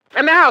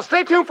And now,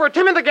 stay tuned for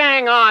Tim and the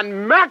Gang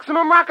on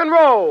Maximum Rock and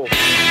Roll.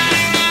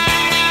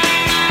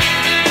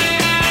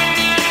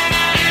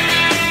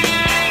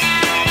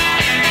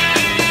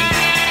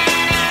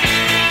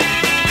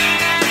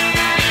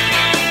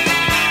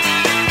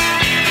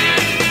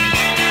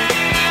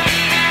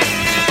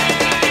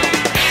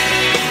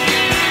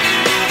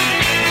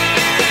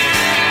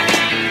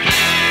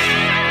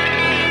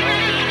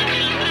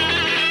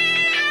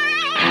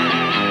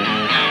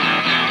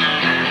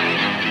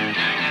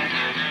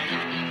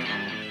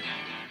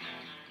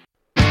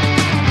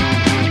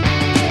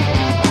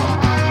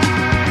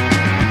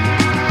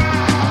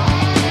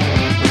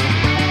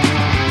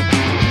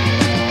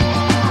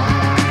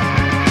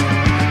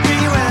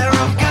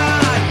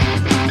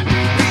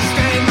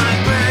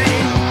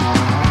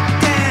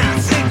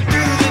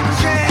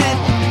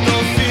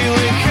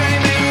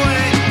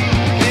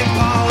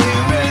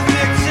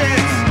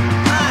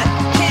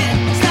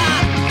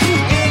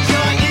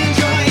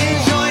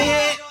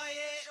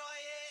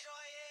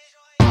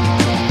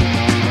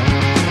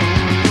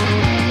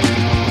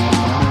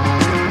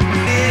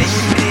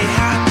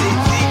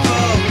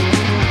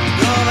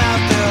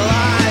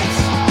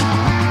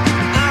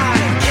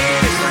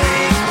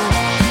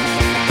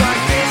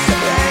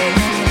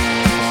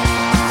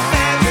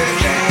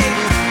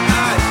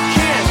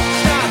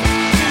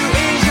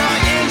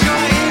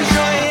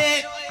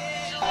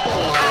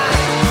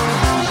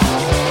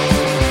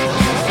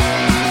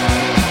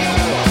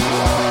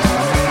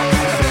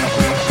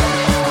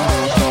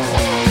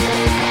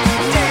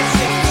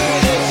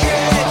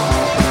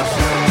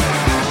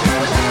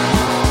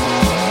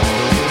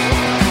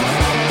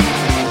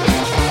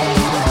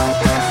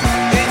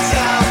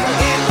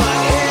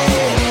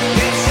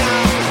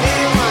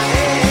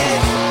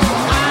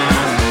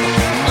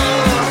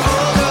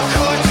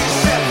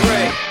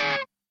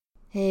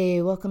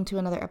 Welcome to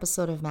another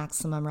episode of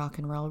Maximum Rock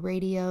and Roll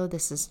Radio.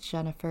 This is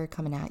Jennifer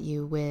coming at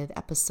you with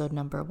episode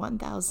number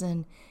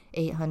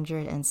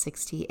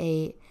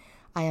 1868.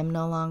 I am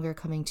no longer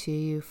coming to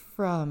you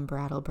from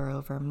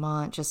Brattleboro,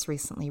 Vermont, just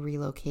recently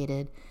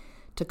relocated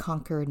to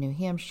Concord, New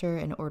Hampshire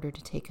in order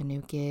to take a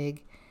new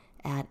gig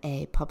at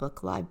a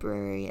public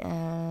library,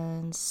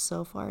 and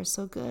so far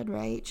so good,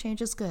 right?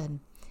 Change is good.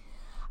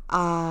 What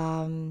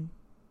am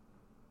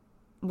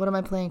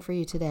I playing for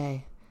you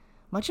today?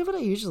 Much of what I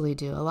usually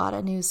do. A lot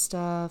of new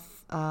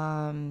stuff,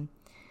 some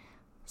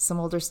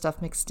older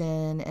stuff mixed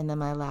in, and then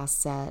my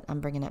last set, I'm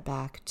bringing it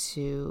back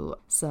to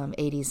some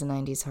 80s and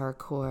 90s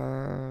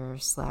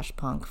hardcore /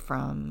 punk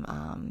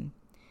from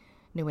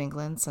New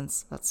England,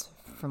 since that's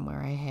from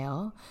where I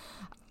hail.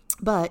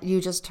 But you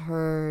just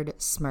heard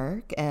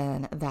Smirk,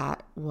 and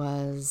that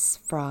was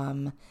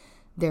from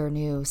their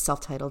new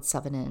self-titled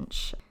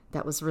 7-inch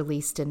that was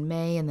released in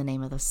May, and the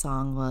name of the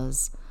song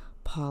was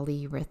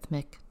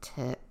Polyrhythmic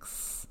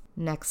Ticks.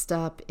 Next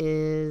up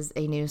is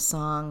a new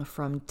song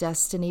from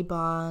Destiny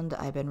Bond.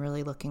 I've been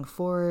really looking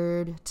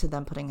forward to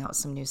them putting out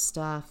some new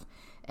stuff,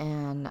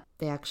 and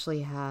they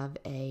actually have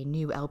a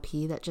new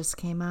LP that just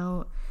came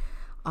out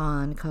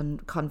on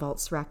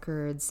Convulse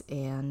Records,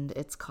 and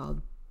it's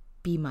called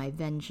Be My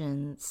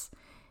Vengeance,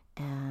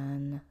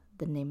 and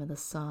the name of the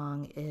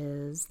song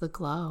is The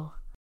Glow.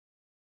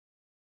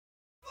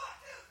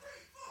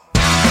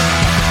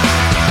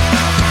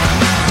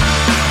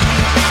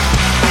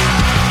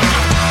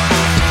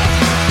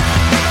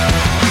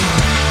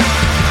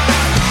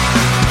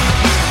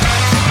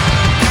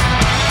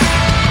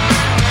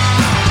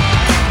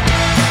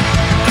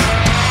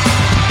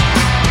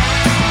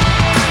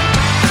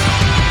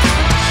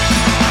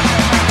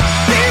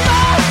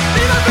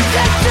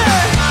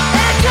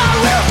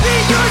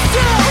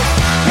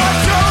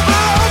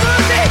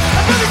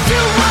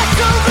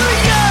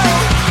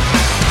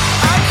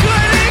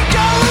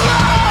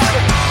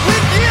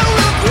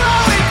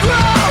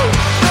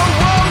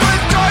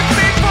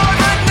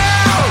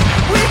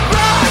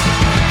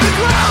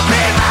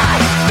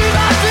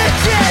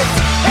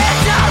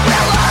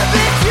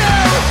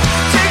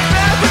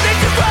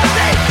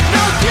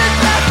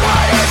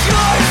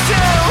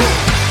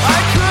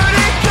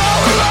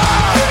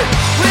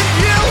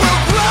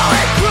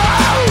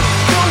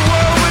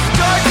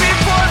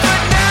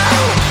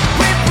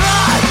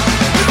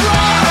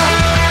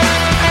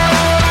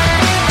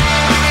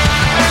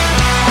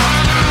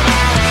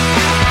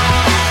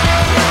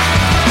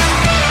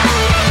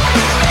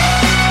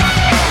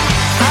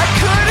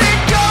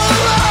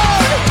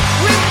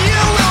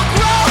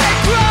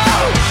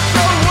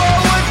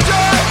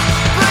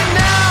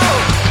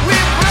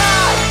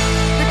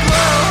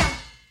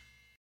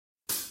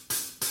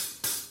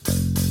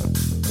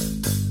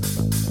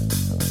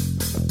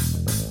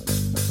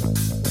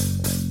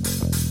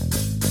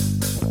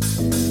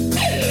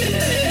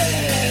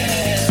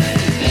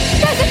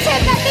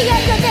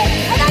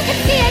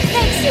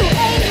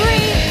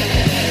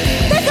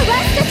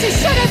 You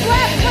should have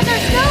left when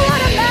there's no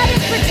automatic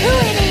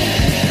gratuity.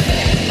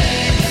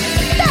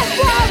 That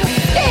wall was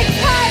thin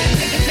tight,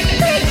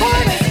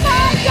 3/4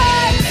 my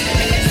guns,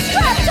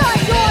 strapped on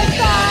your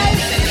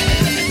thighs,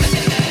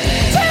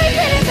 turned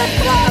it in the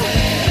throat,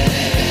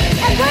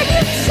 and when you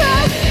chose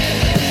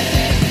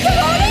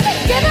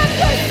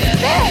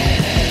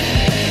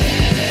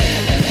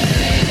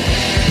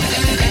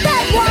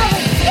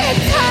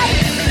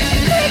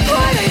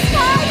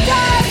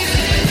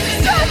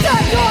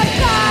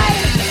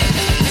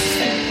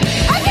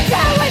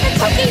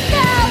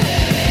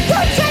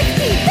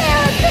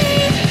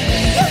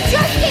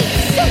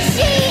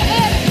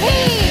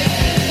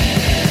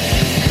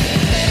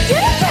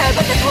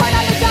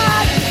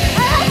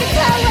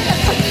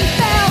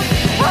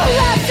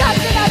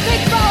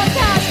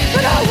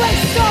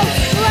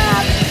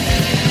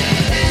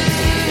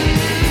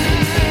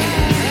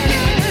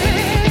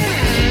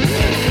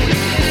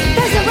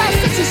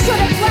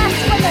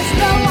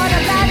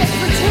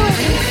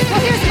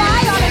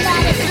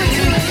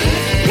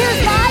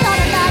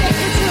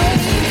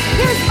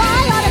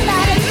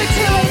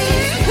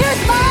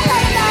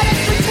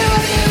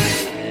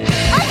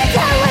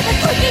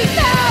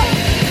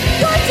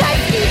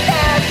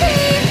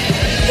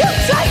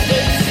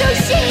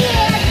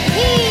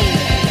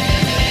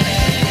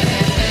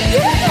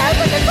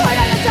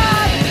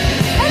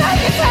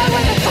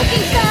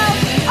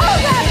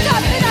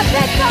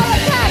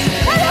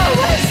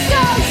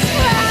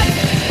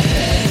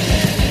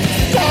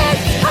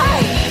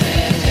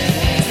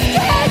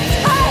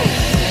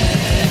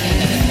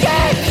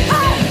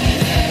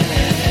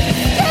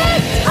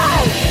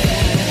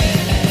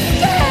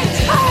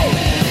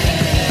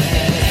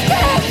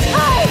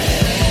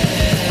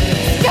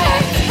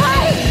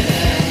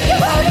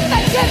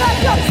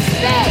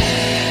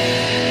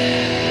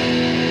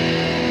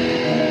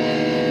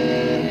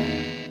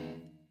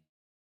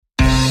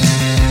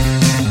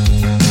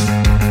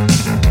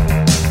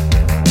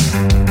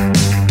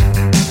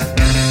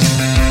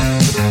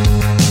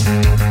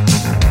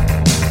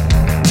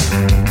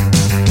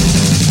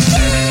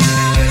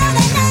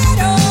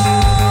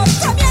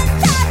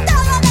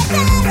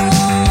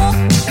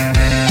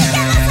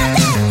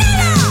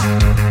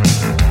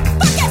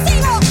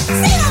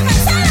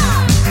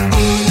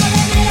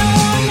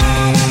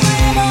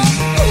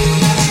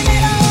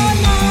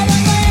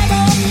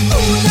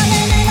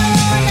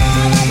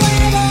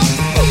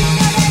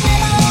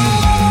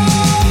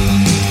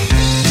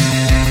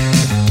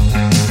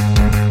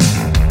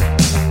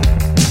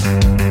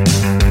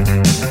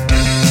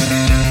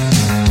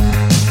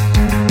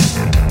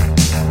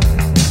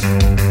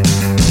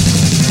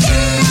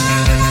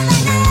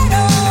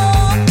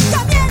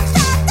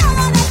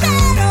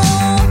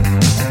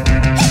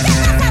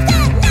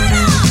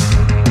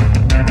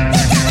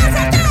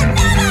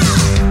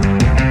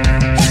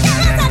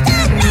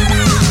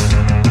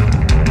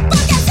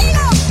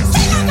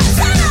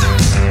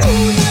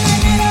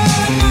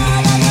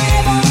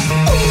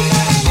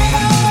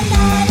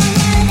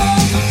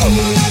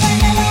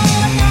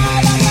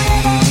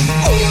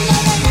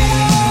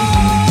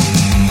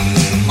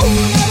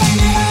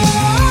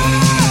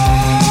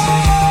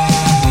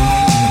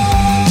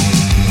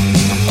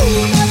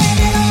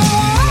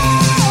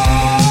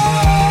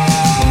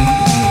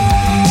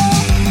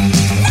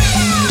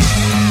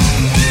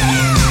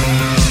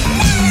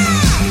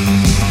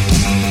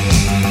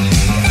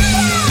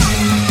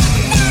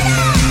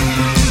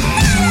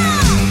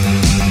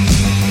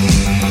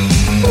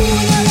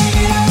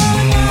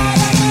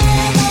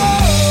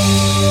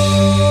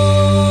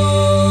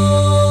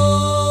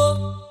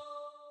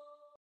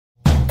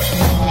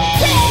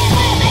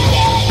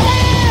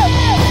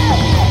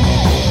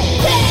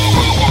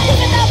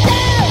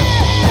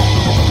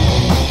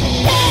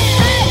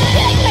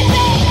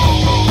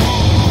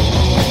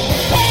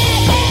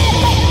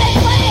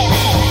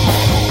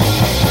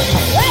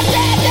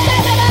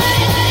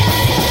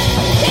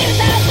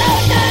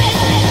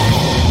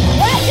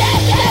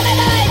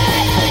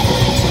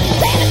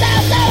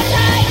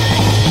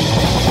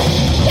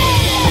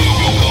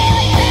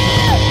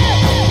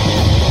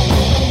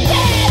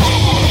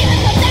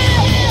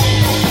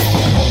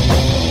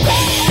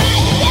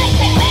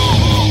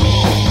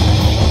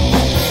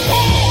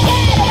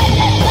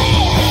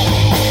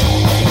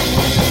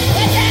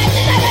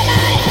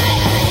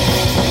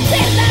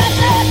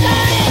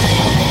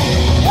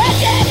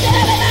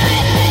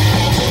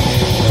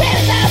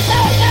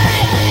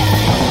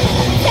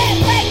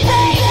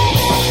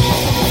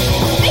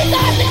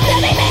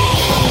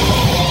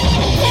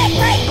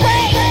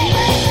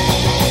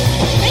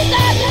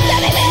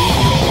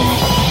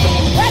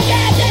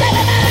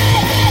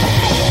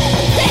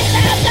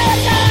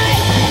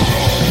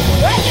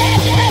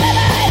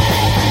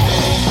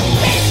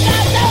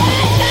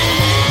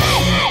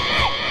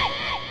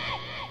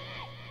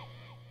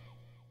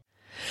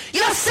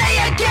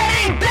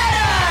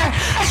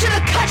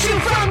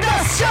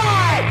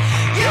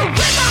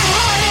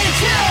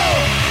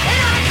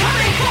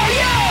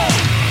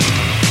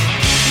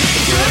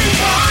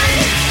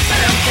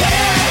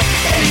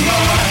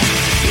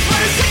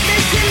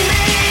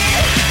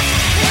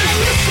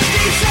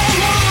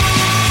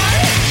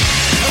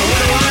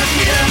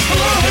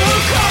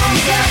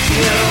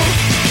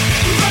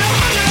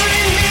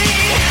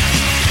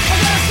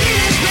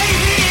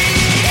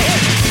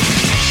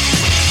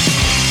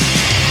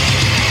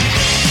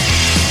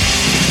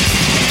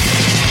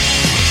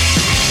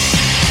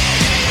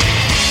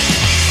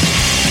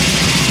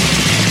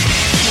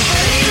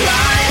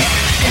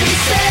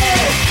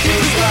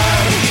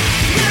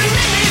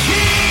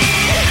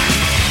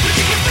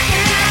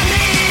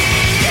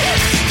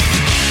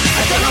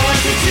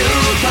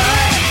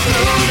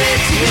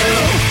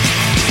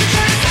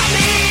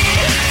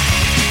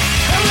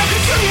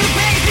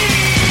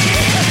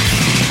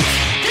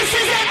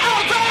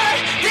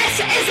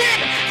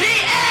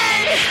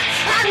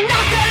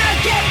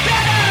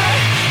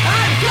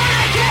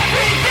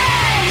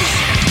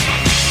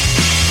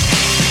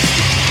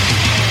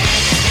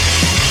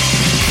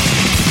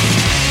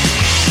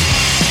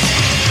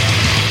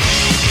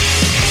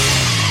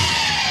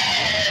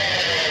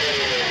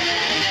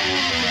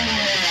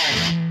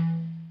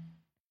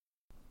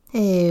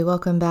Hey,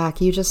 welcome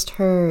back. You just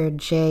heard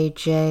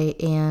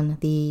JJ and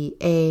the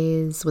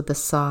A's with the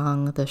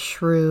song The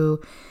Shrew,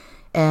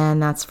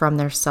 and that's from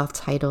their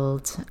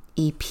self-titled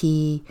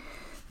EP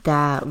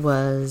that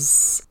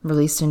was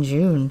released in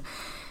June.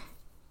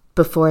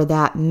 Before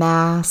that,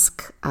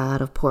 Mask out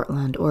of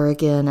Portland,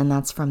 Oregon, and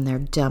that's from their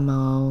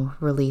demo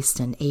released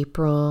in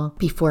April.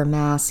 Before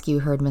Mask, you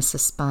heard Miss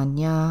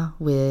España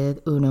with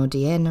Uno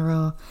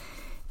Dinero,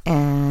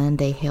 and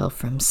they hail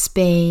from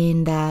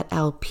Spain. That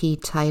LP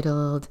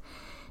titled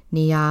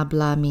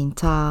Niebla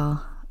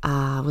Mental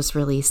was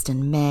released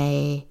in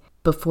May.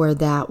 Before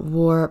that,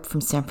 Warp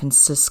from San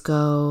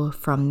Francisco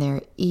from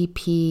their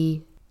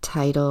EP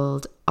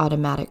titled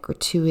Automatic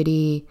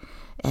Gratuity,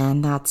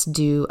 and that's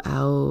due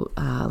out,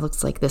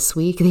 looks like this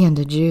week, the end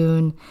of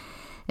June.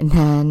 And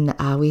then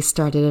we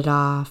started it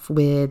off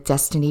with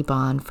Destiny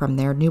Bond from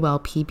their new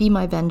LP, Be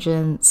My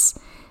Vengeance,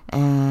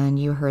 and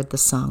you heard the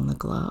song The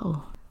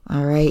Glow.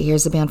 All right,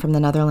 here's a band from the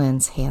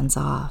Netherlands, Hands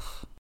Off.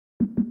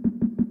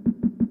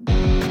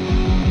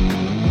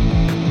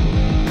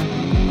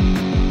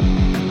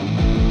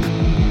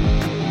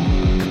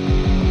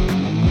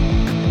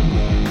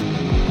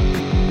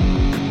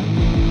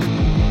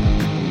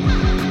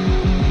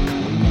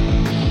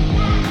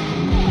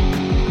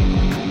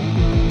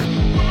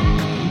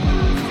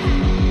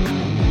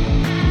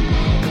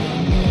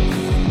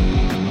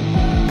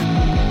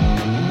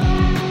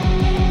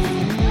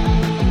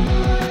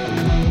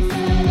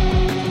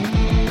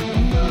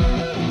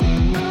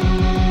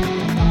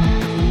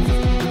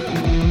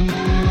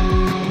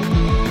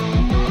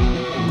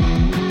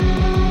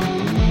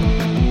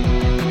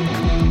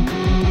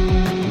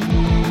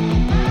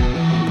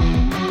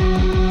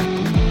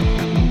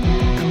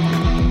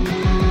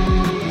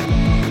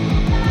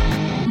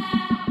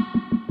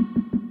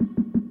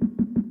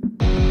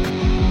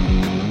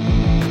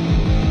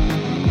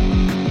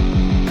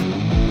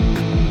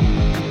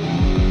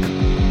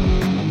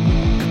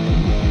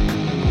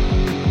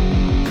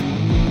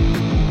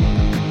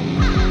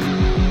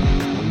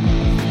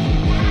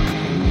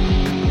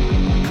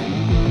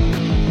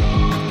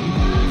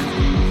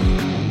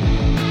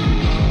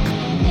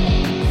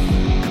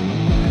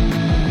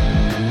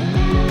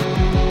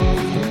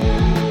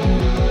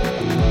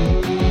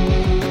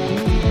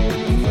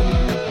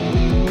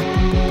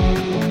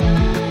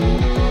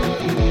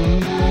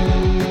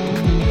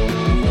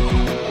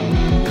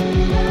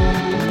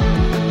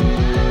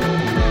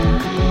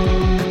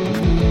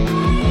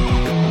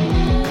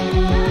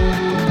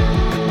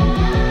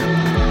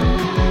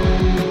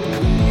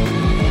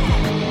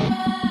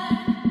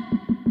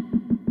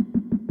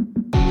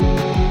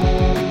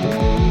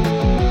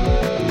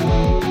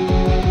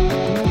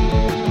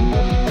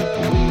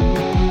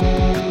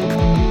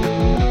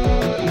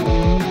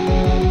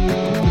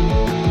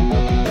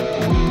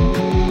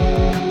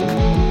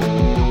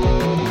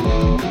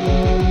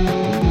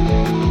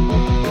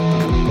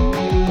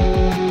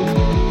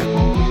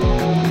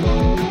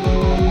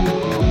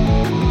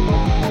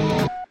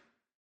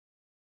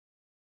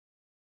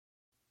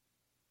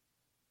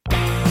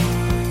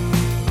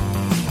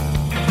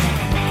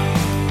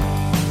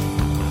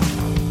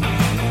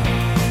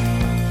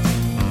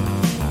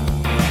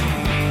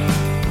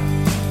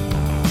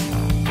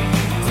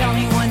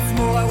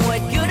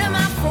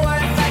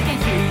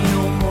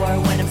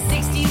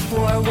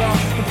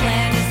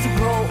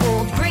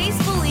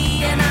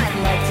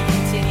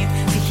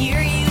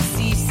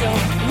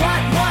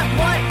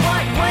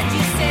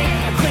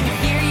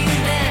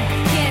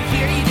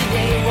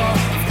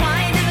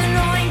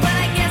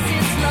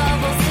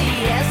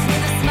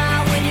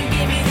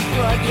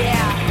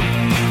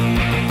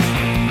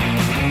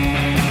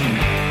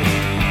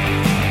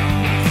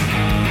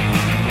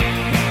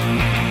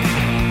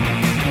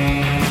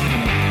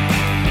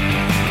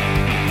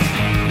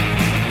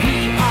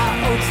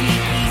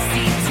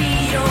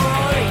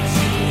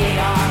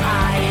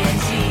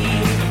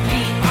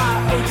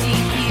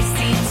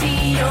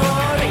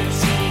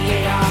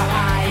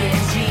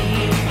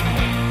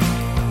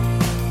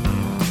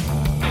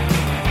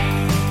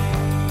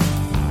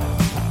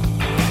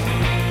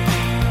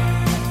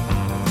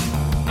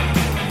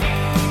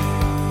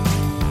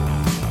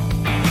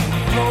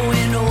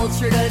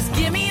 sure does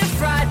give me a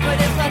fright, but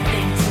if I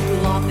think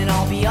too long, then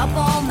I'll be up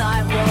all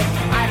night. Well,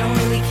 I don't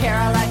really care,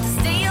 I like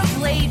to stay up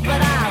late, but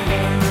I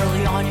learned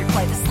early on you're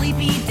quite a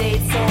sleepy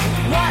date. So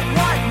what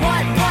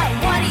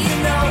do you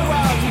know?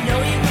 Well, you know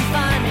you can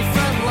find me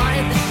front line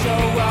at the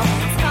show. Well,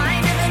 it's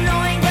kind of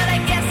annoying, but I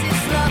guess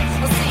it's love.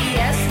 I'll say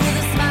yes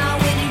with a smile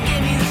when you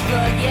give me the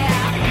plug, yeah.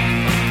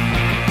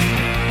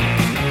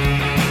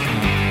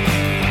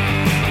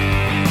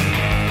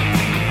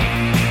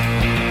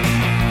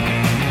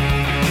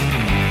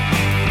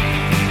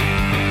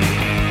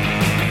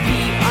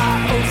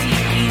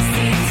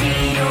 P-R-O-T-E-C-T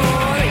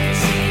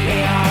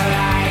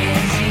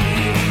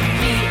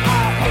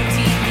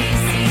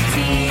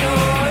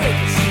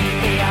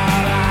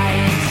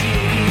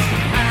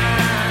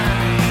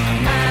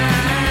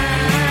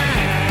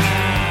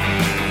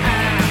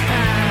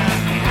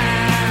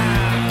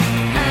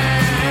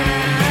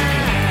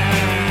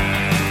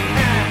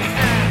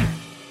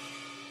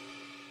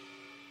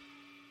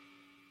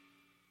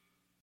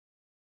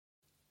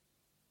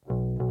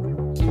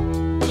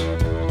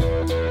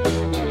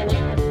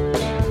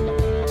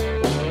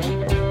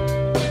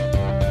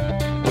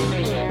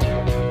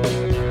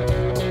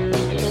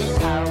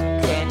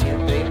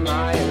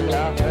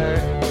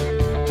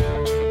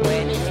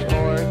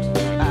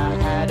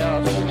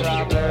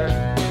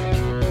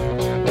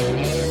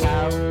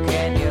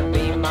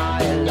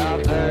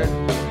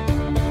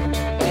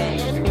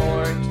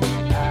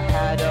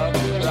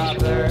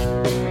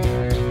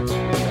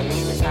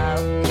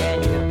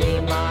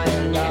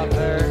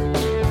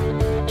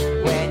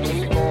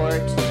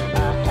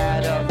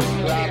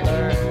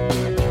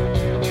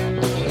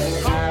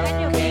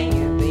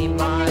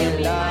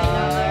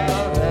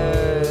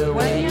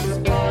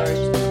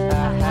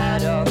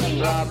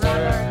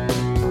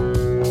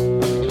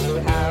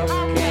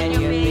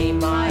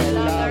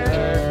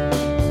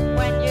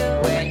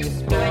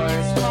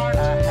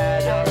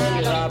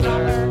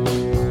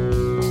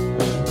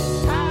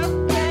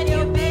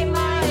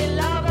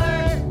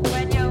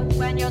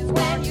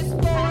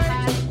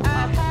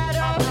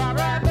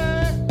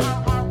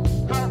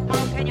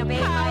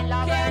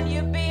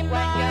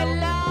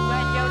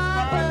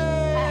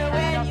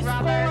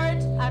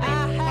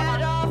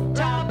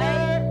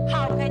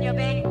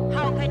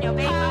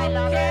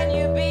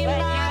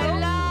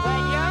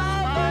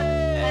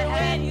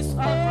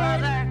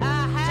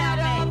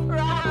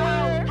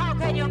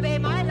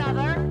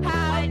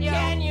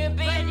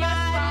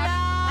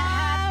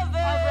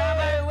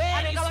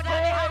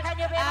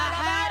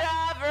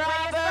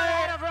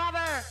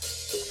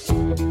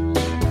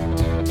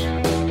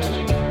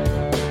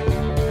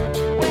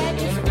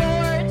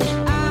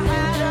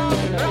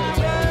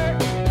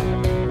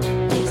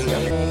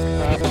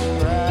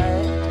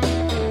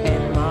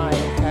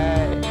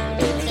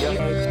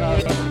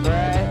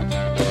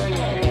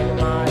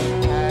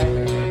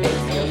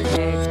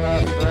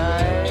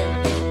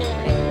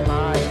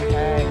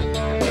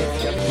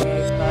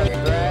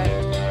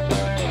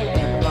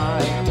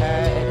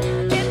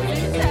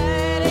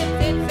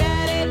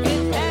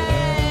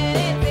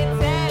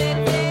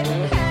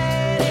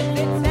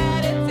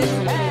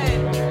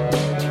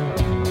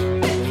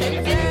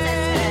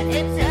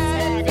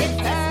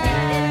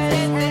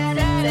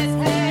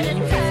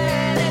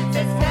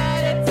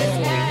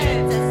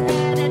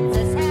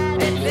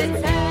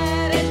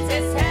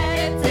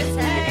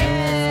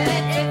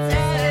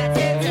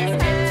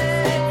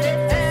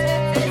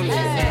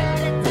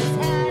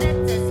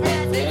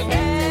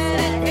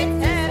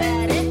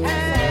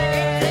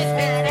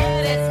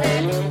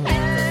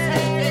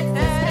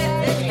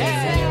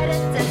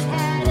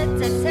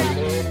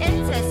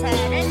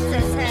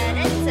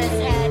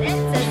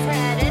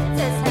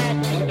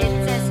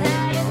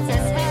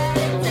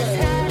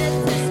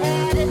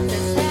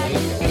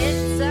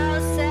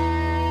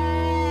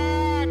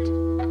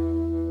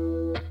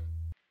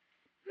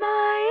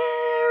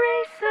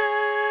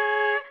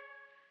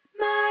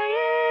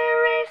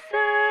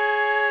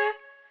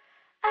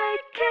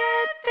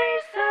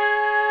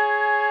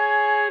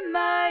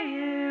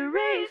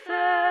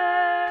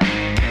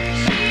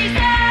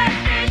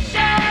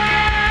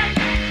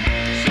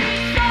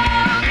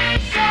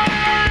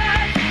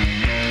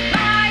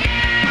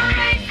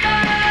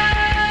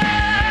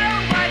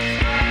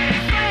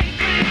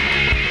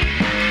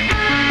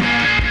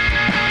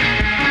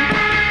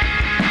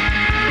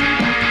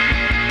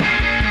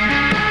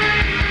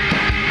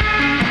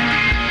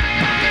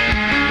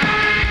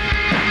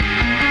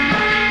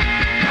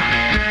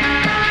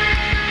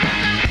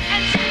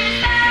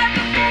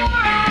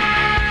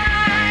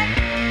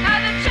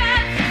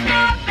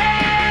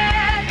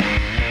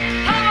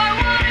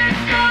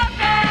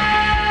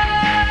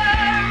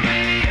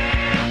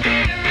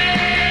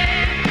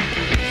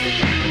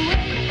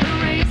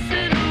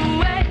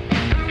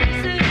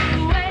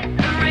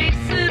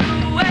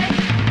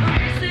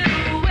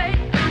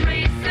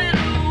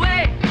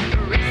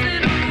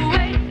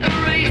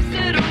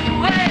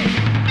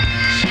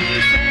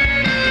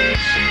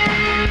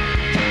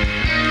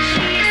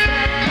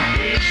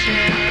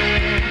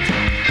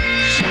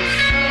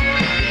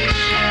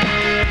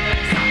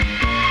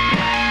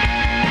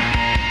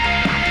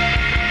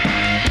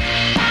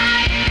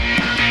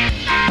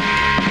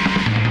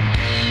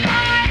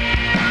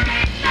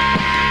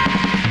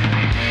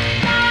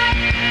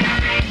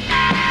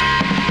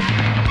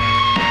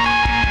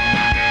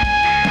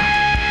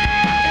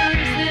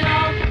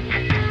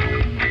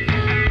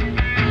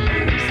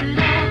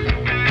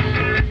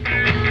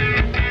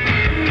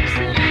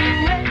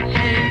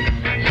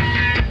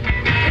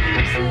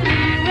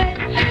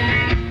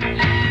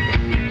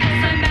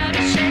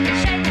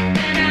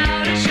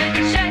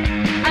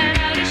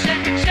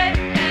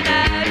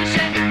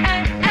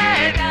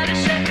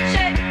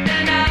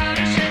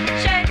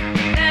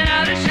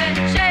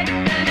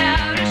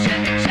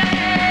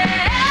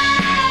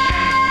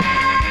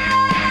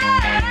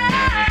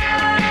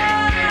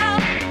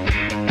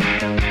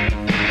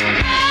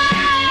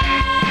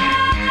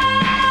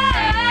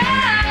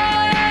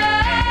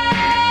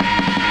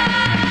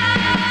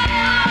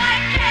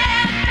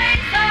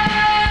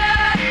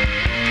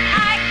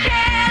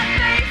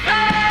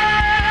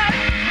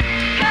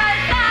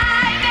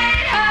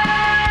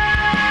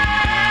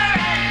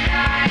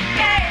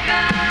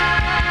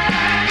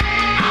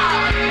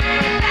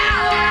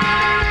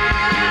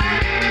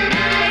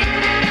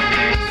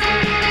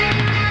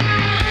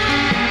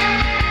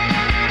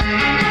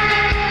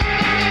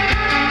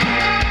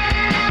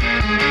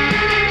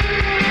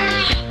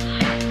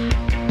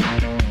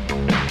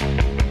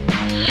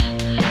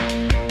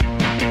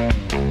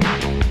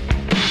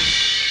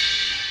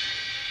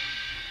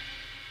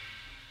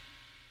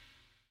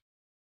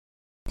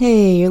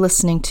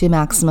listening to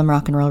Maximum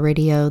Rock and Roll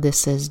Radio.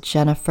 This is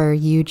Jennifer.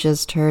 You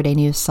just heard a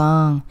new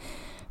song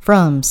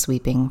from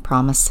Sweeping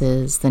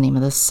Promises. The name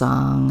of the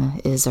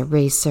song is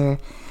Eraser.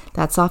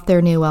 That's off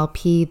their new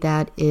LP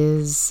that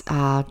is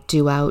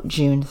due out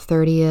June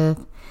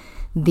 30th.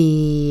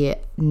 The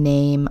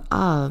name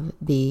of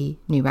the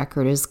new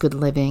record is Good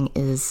Living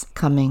is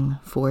Coming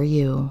For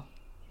You.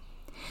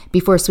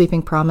 Before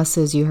Sweeping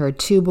Promises, you heard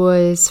Two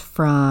Boys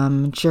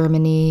from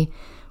Germany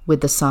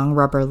with the song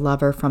Rubber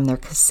Lover from their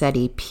cassette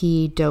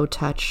EP, Dough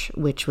Touch,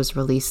 which was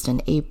released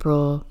in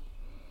April.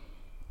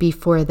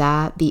 Before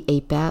that, the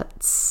Eight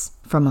Bets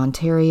from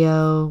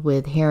Ontario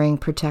with Hearing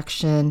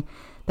Protection.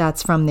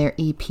 That's from their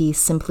EP,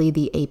 Simply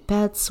the Eight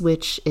Bets,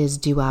 which is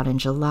due out in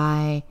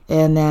July.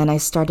 And then I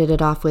started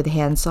it off with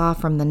Hands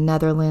Off from the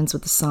Netherlands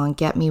with the song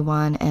Get Me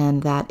One,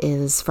 and that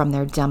is from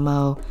their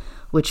demo,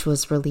 which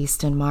was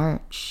released in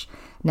March.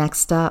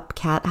 Next up,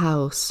 Cat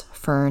House,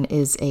 Fern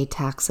is a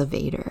Tax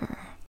Evader.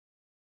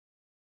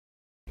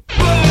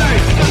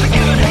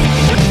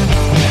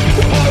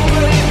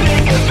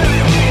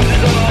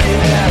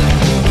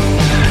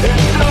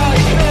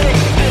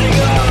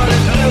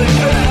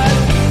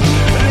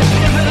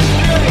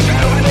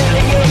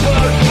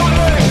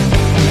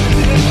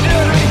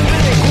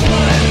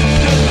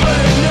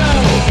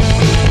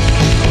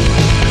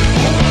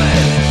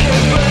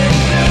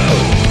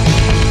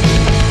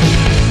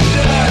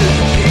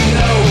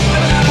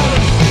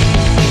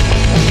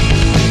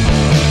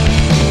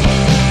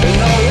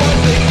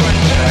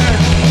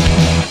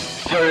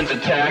 A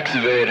tax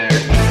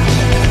evader.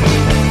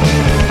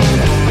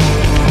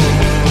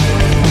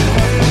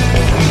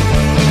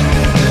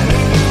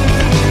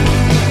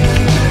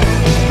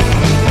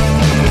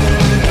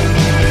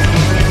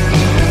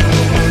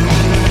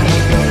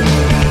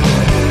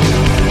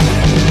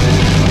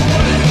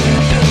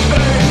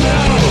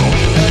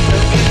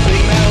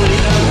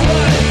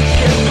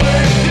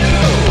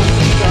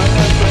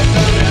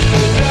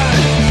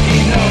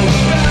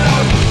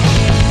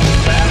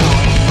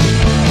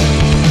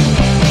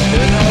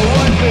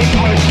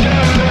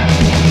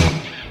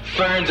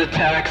 A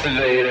tax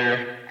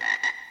evader.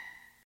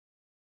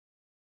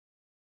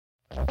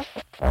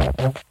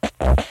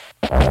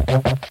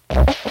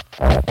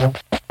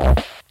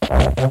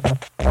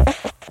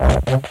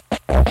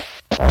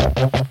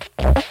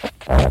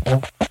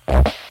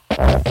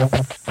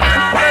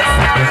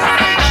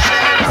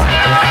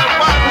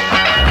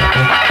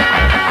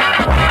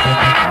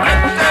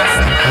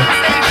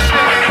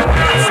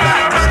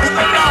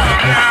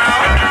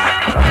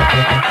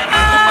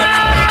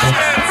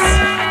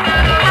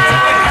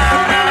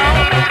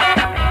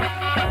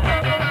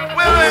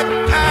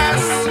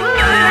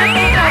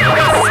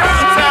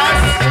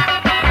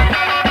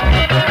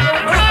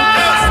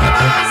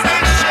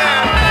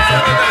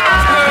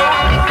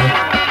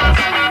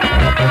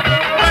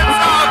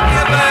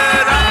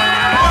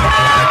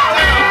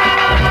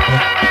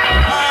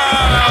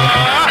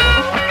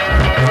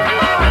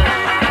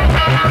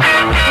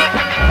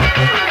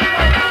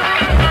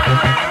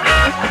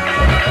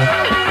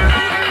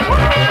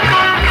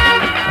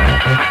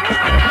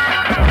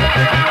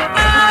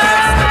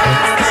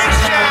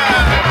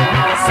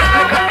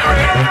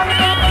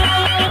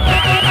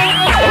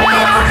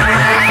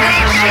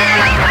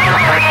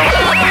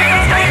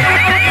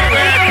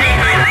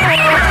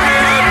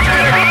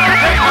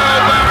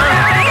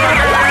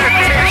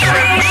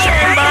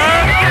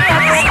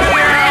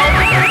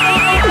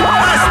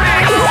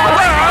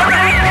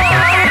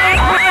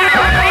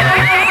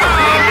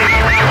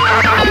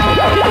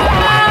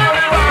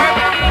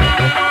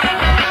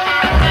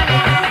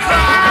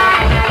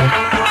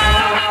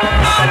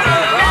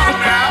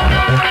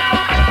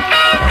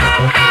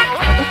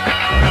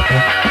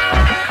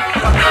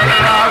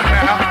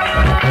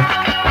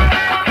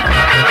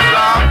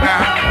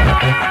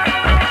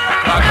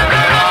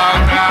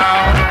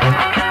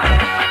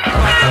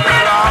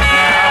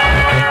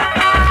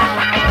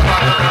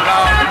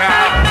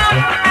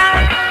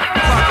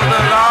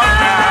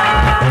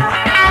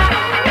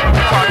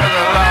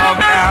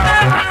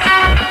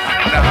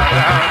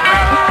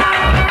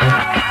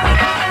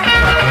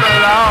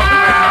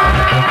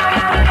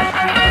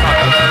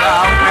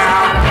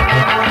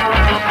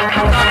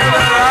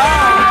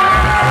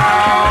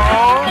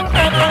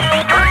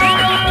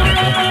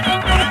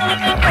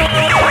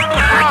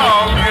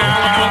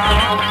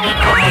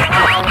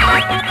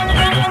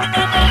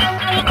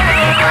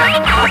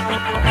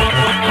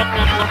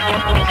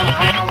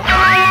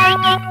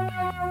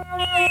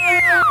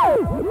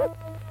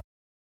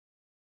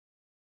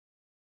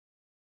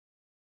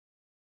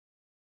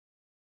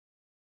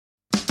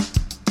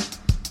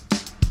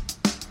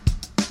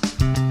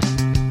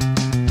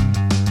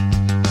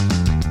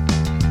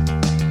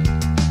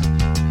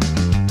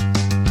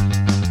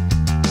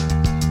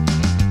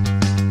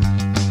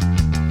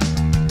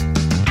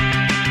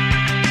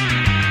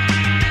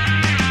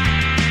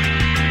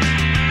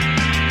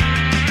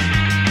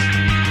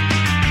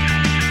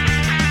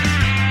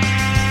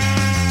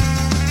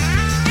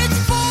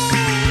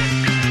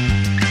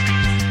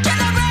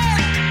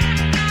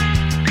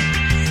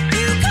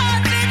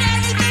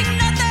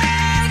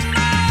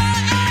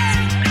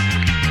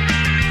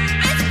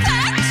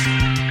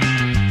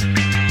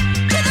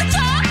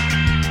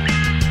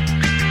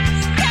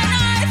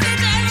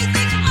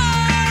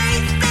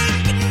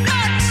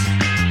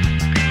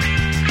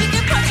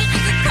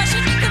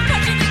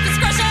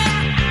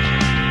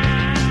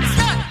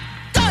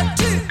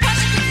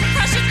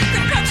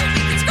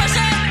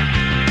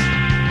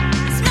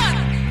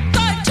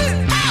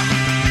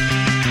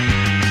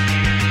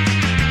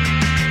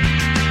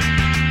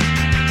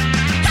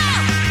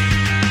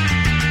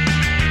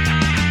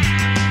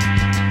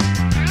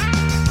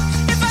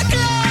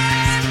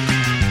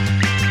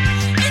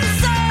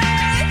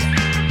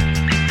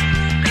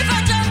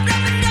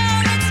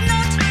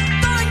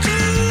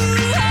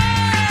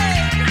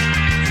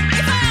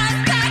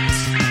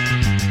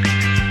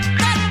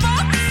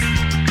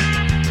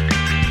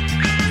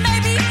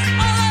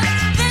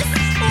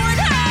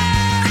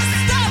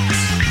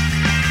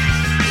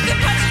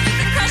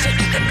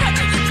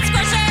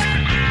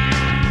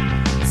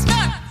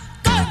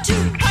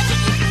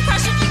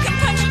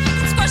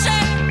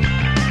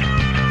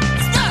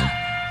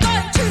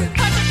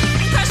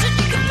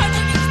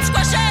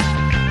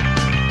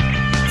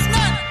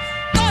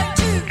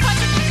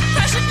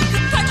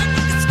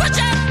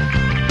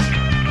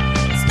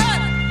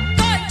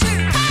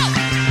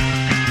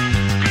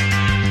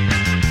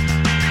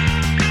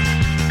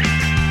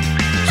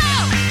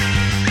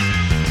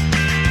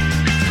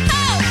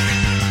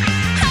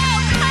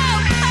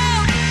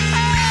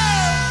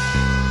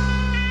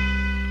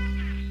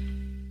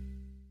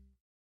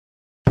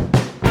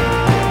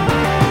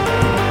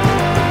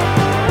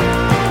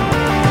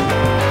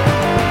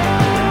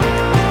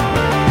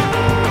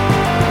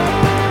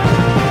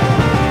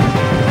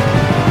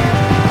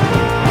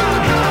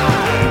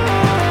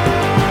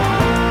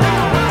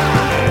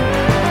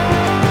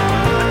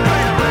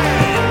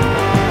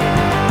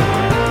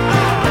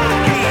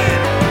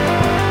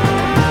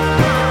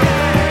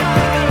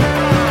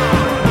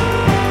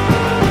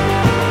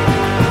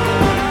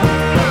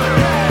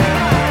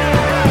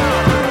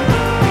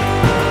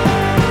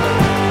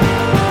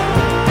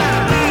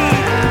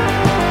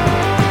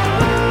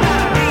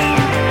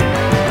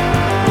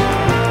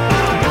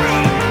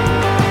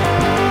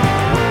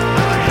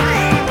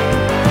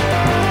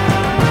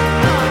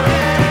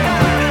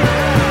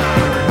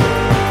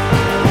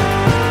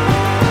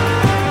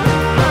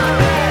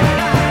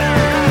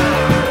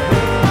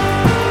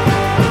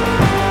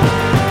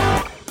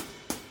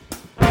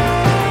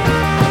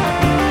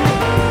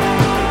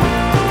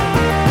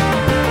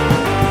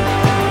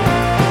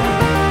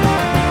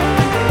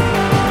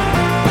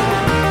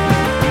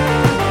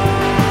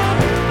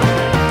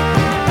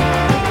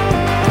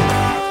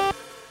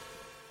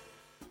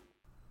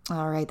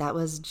 All right, that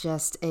was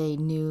just a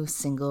new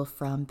single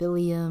from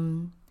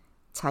Billiam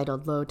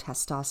titled Low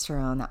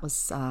Testosterone. That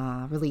was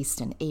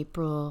released in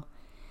April.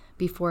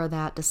 Before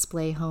that,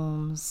 Display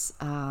Homes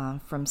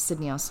from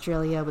Sydney,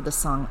 Australia with the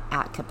song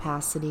At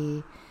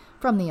Capacity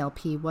from the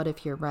LP What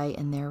If You're Right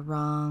and They're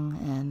Wrong,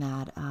 and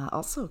that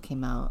also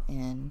came out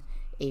in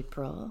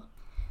April.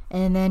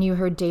 And then you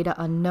heard Data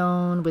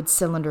Unknown with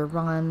Cylinder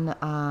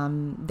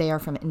Run. They are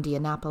from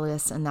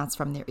Indianapolis, and that's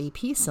from their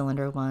EP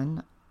Cylinder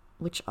One,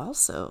 which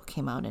also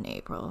came out in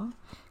April.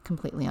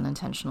 Completely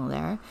unintentional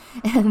there.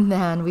 And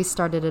then we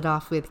started it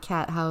off with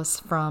Cat House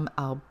from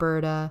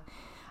Alberta.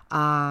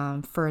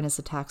 Furnace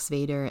Attacks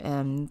Vader,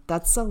 and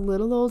that's a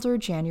little older,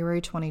 January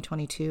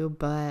 2022,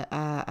 but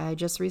I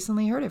just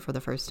recently heard it for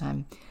the first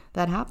time.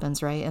 That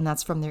happens, right? And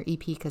that's from their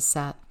EP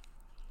cassette,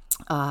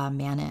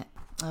 Man It.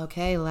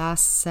 Okay,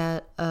 last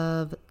set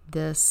of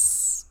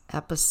this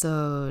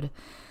episode.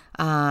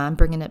 I'm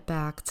bringing it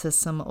back to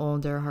some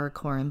older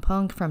hardcore and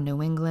punk from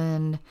New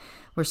England.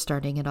 We're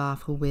starting it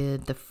off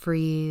with The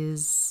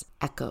Freeze,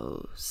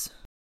 Echoes.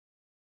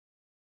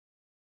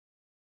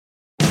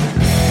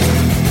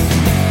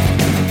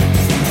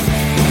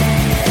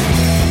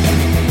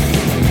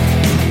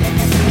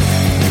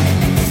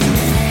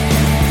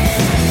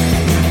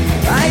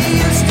 I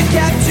used to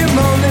capture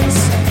moments,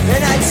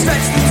 and I'd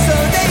stretch them so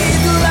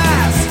they'd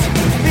last.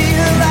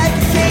 Feel like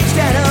a caged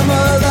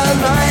animal, a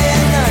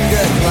lion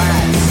under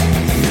glass.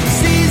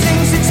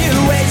 Seizing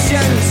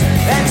situations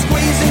and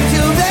squeezing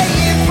till they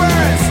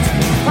burst.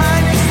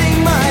 Harnessing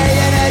my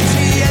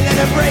energy and then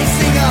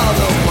embracing all the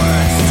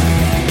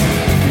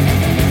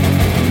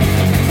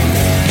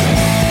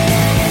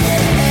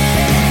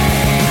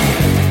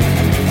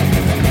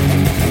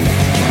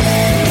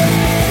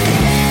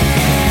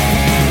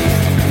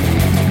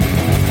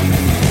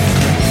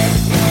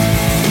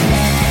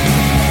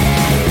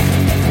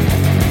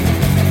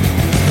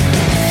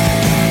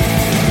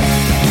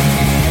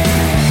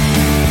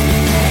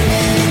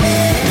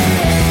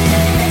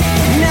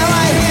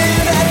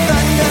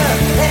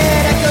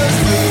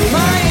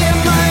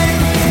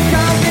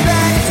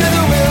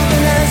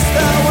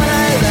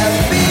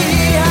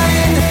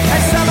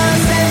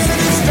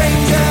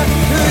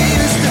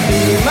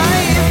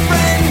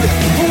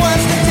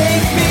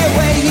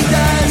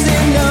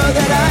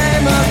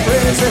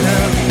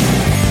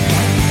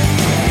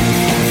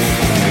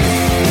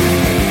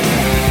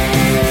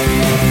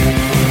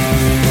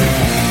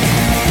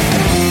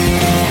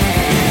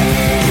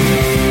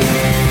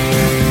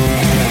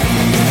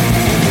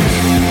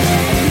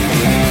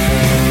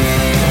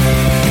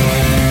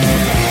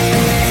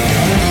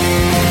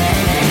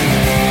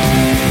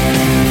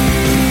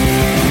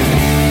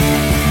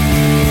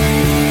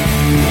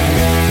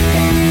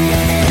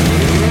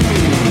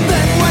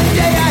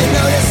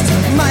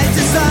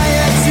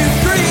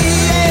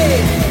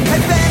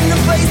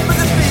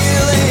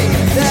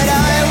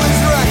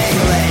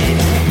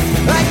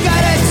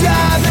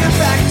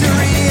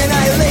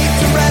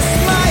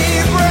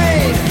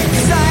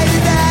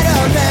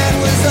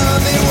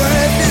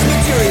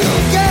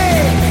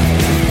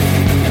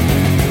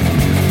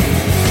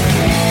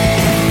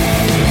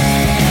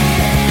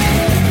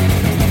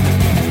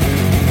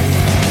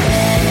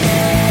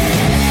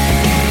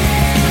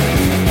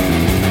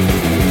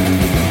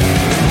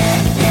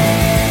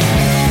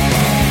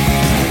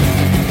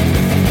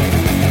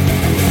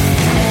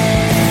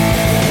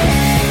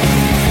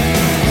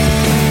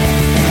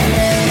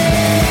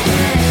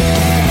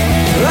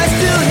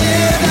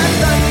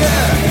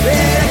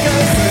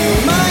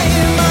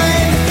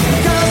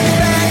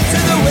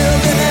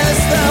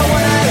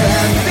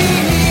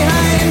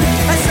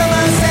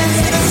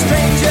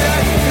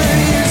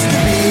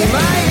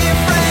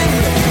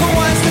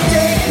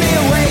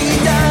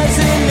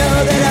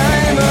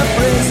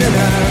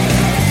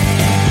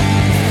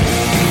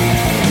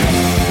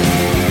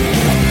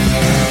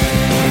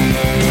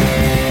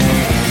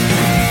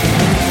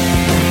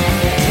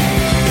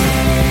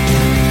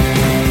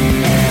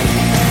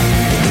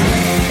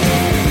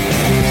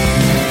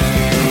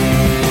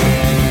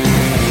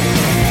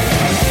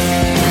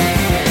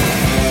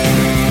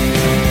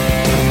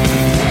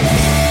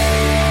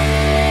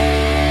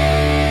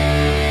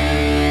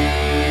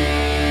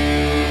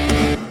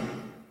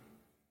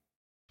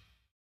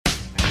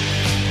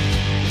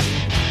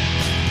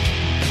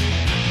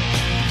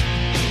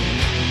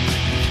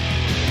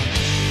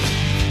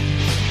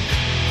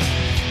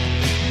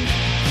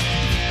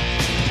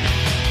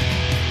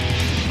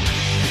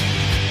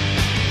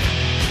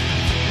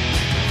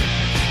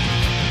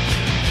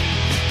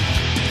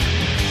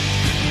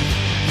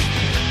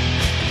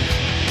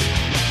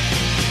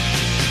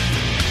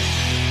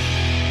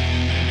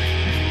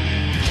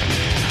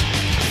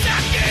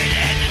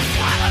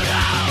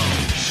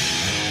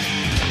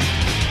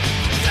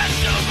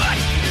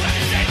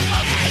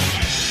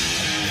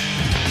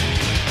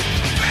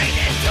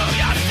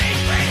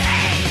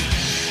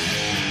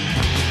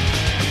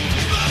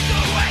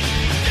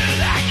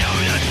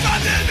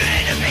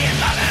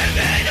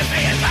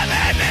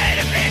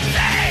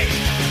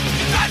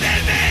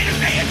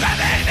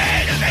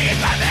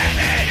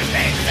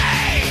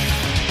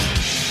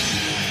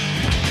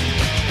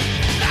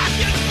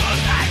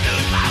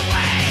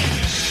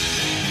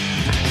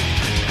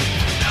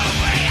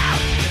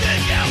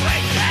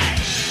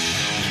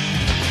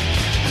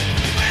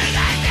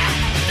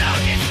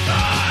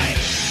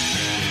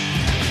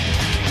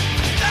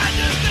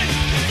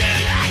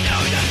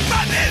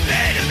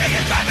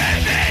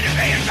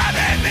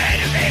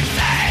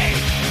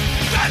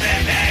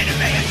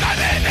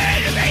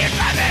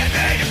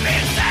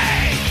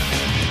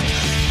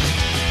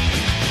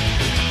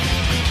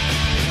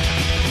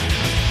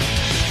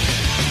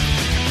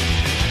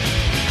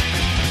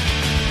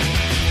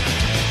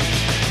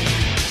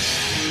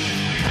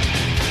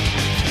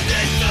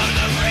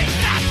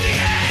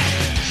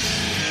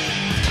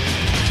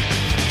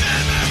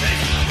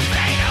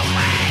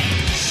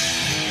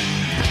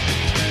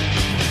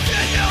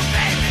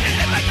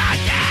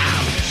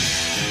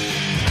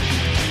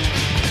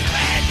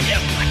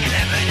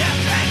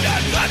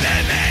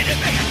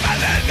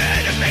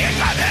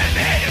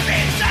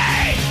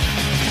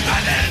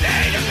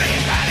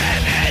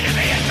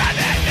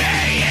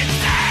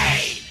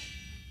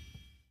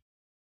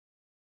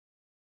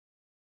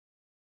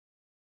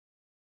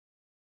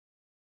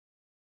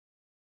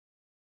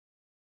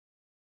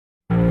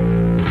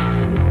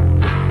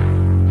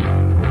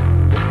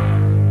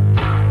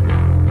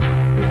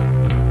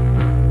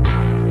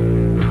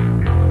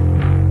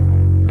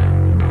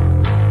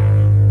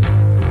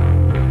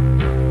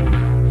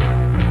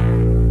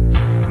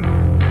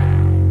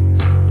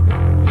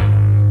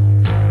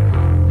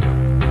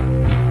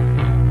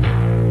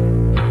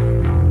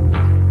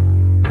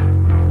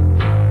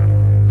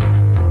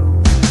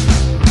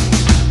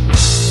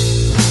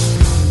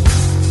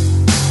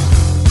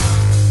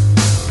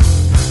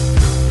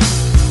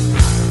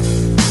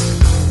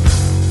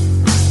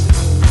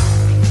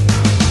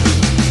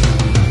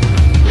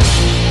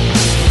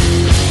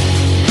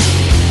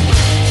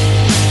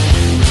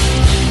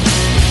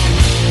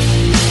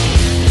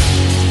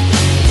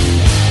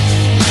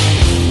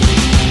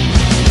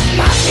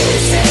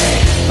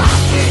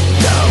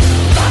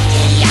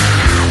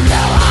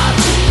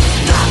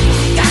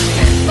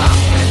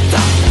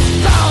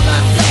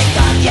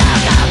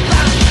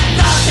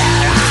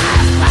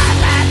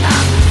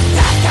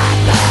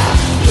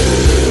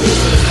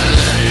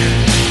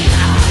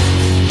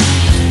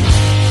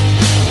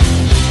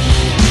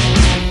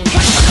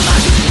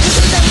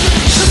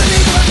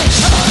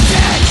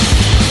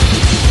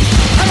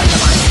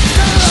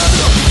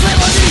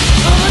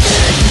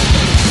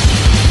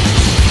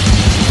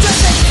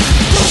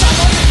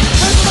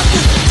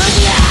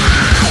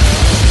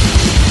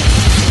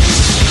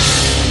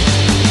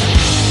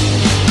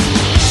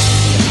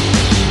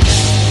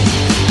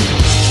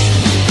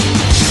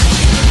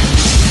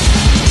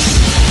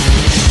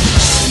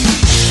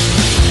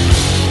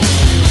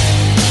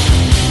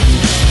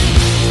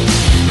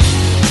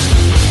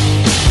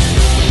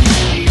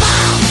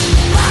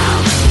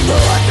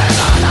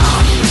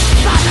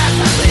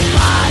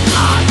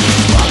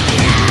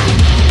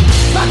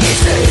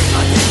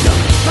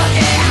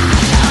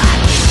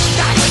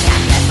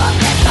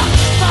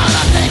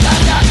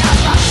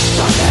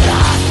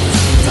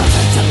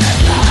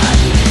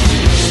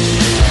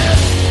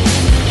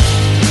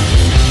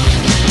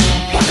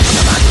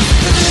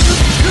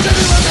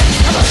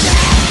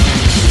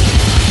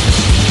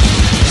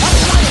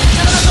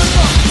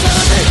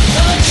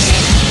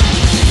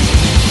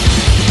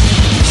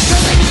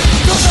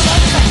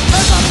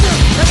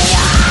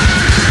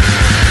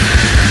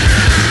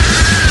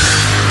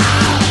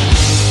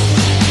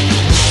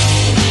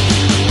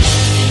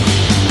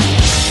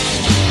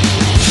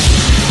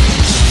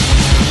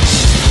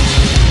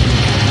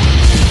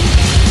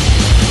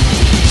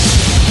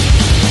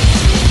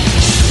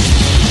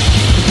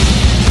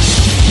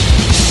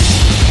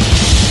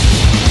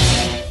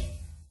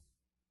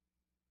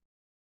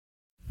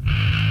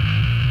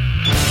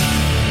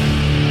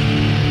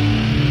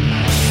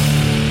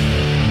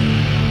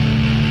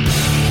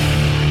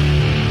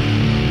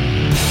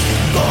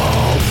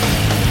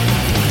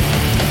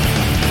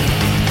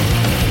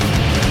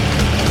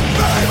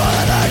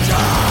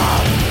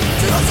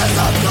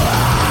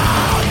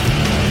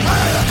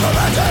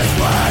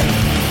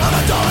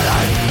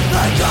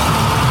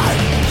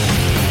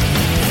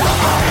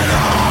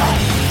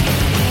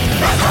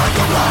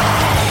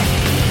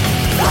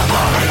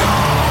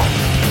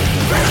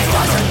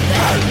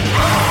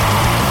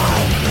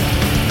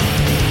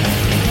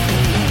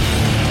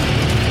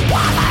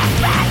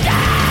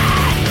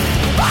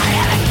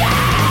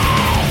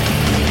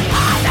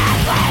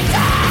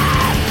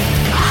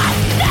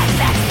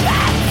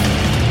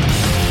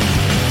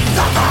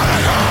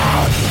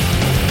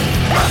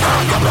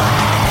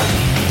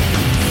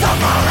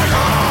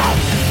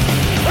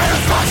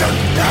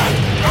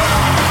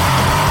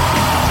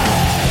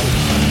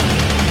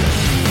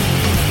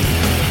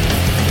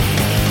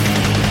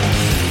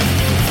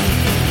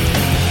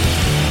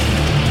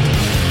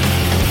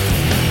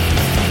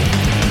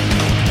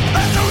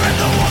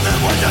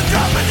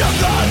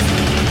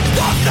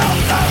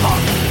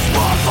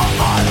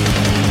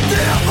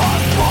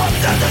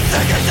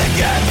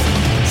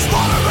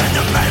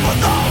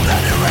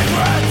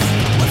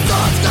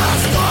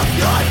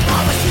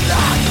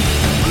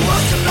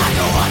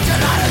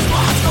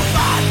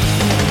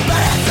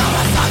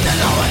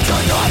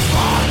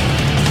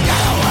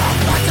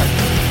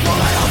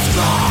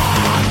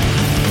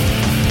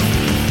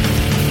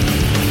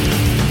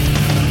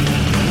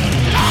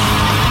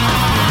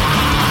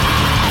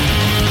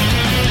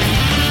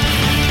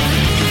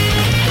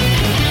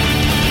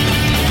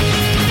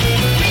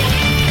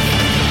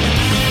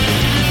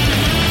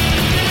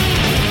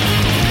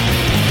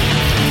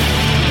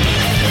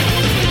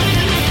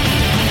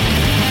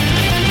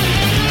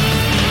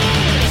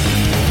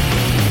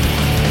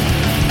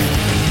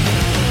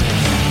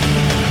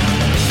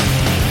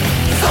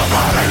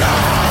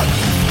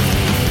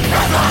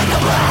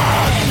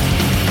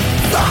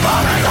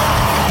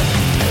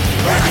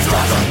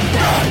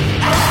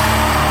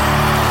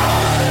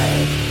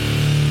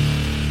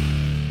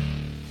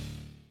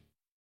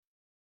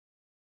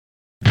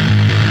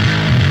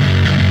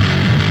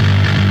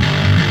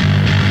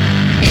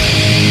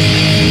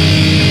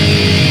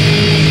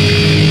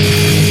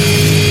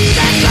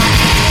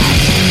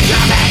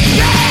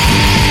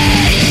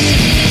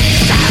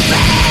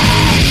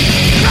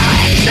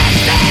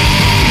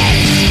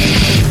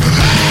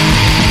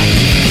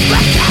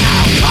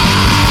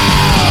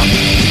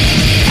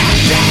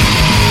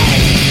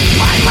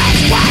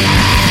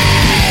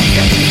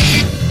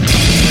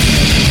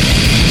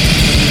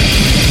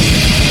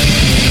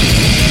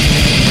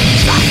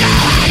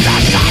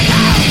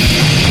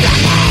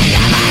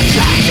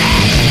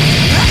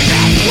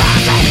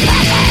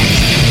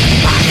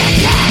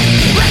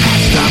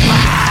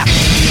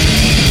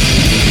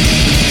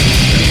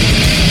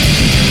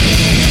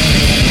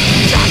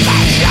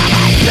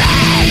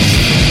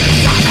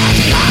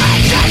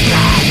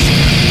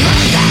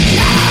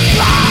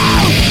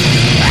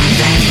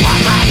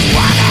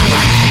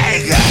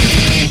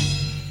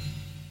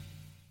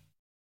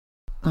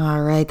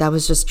That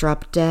was just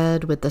Drop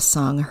Dead with the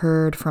song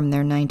Heard from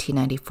their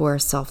 1994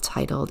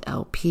 self-titled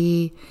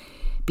LP.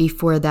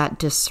 Before that,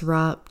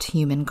 Disrupt,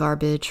 Human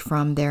Garbage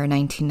from their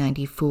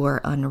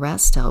 1994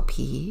 Unrest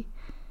LP.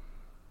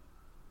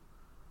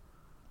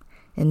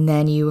 And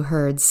then you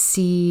heard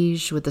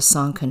Siege with the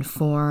song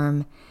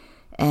Conform,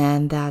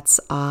 and that's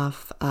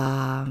off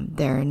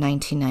their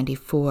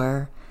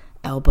 1994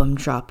 album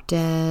Drop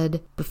Dead.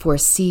 Before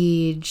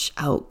Siege,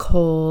 Out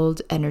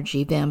Cold,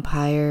 Energy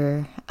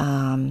Vampire.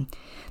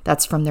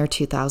 That's from their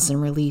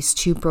 2000 release,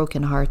 Two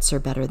Broken Hearts Are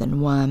Better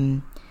Than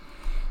One.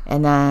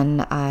 And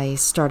then I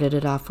started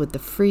it off with The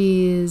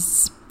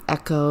Freeze,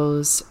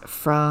 Echoes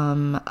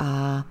from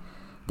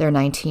their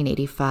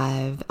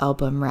 1985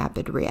 album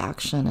Rapid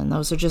Reaction. And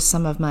those are just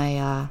some of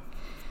my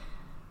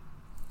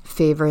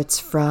favorites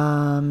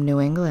from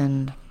New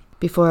England.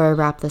 Before I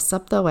wrap this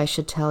up, though, I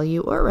should tell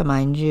you or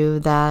remind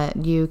you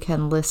that you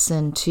can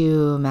listen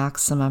to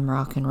Maximum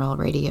Rock and Roll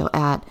Radio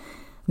at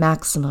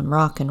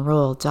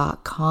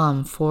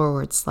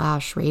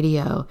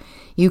MaximumRockandRoll.com/radio.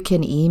 You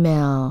can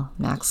email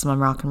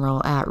Maximum Rock and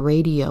Roll at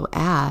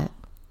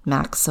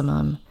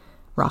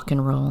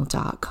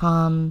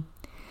radio@MaximumRockandRoll.com.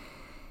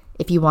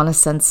 If you want to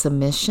send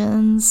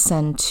submissions,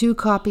 send 2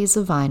 copies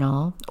of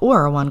vinyl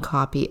or 1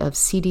 copy of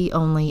CD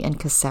only and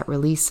cassette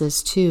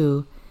releases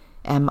to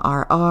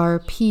MRR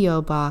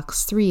P.O.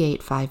 Box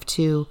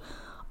 3852,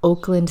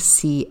 Oakland,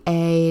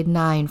 CA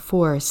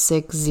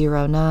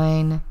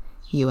 94609,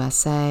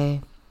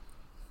 USA.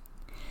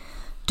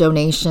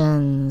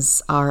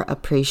 Donations are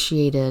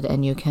appreciated,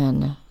 and you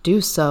can do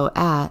so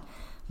at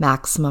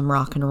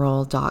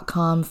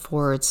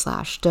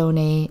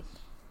MaximumRockandRoll.com/donate.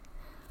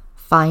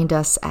 Find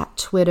us at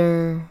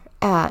Twitter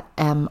at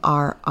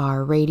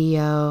MRR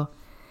Radio,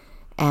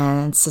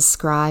 and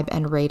subscribe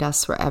and rate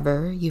us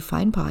wherever you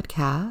find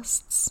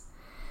podcasts.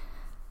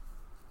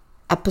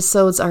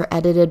 Episodes are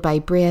edited by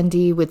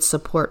Brandy with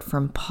support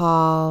from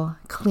Paul.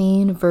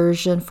 Clean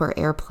version for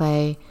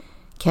airplay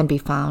can be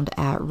found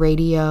at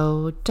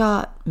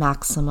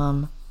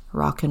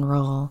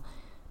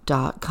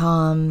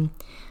radio.maximumrockandroll.com.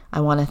 I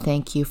want to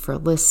thank you for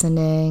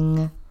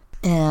listening,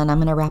 and I'm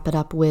going to wrap it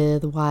up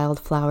with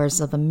Wildflowers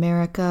of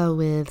America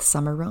with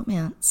Summer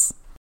Romance.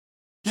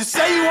 You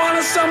say you want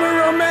a summer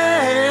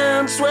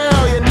romance,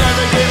 well, you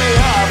never give me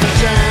half a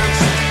chance.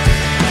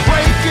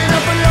 Waking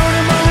up alone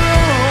in my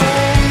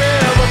room,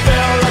 never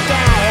felt like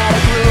I had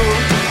a clue.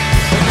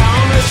 And now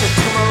I'm listening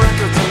to my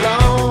records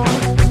alone,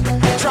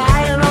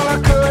 trying all I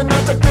could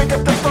not to pick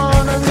up the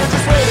phone, and you're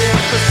just waiting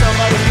for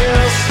somebody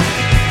else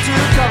to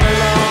come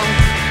along.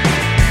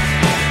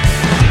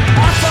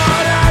 I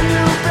thought I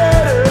knew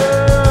better,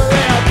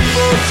 yeah,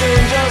 people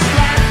change just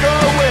like the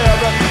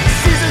weather.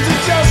 Seasons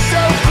are just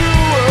so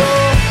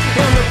cruel,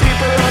 and the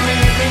people I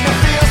meet make me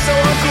feel so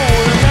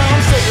uncool. And now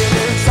I'm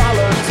sitting in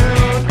solitude.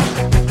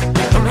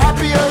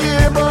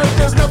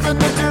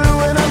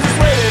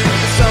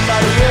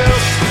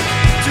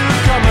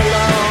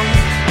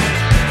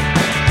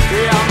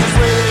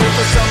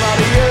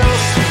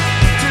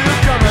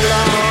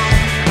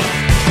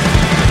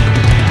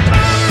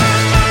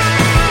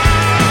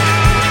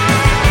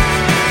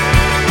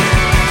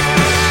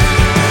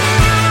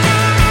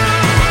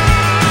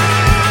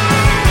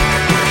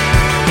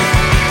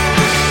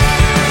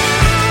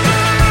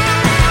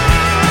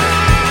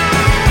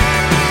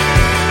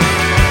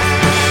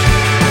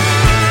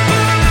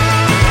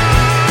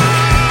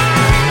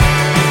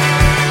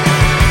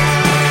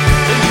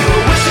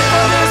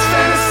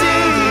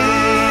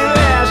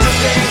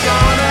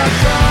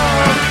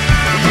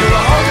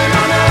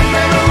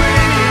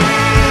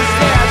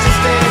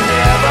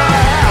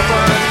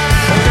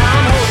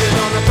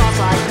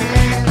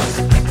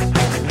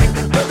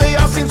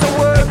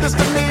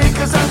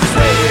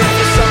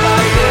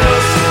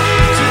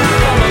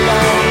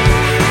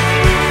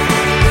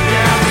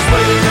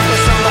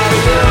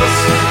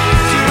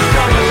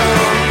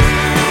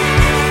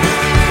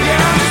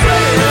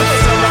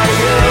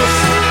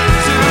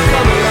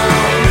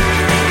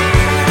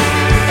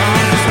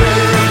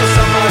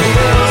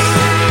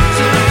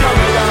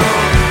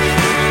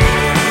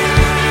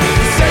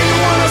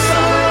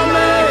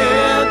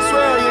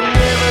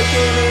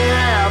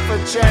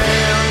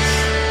 chance.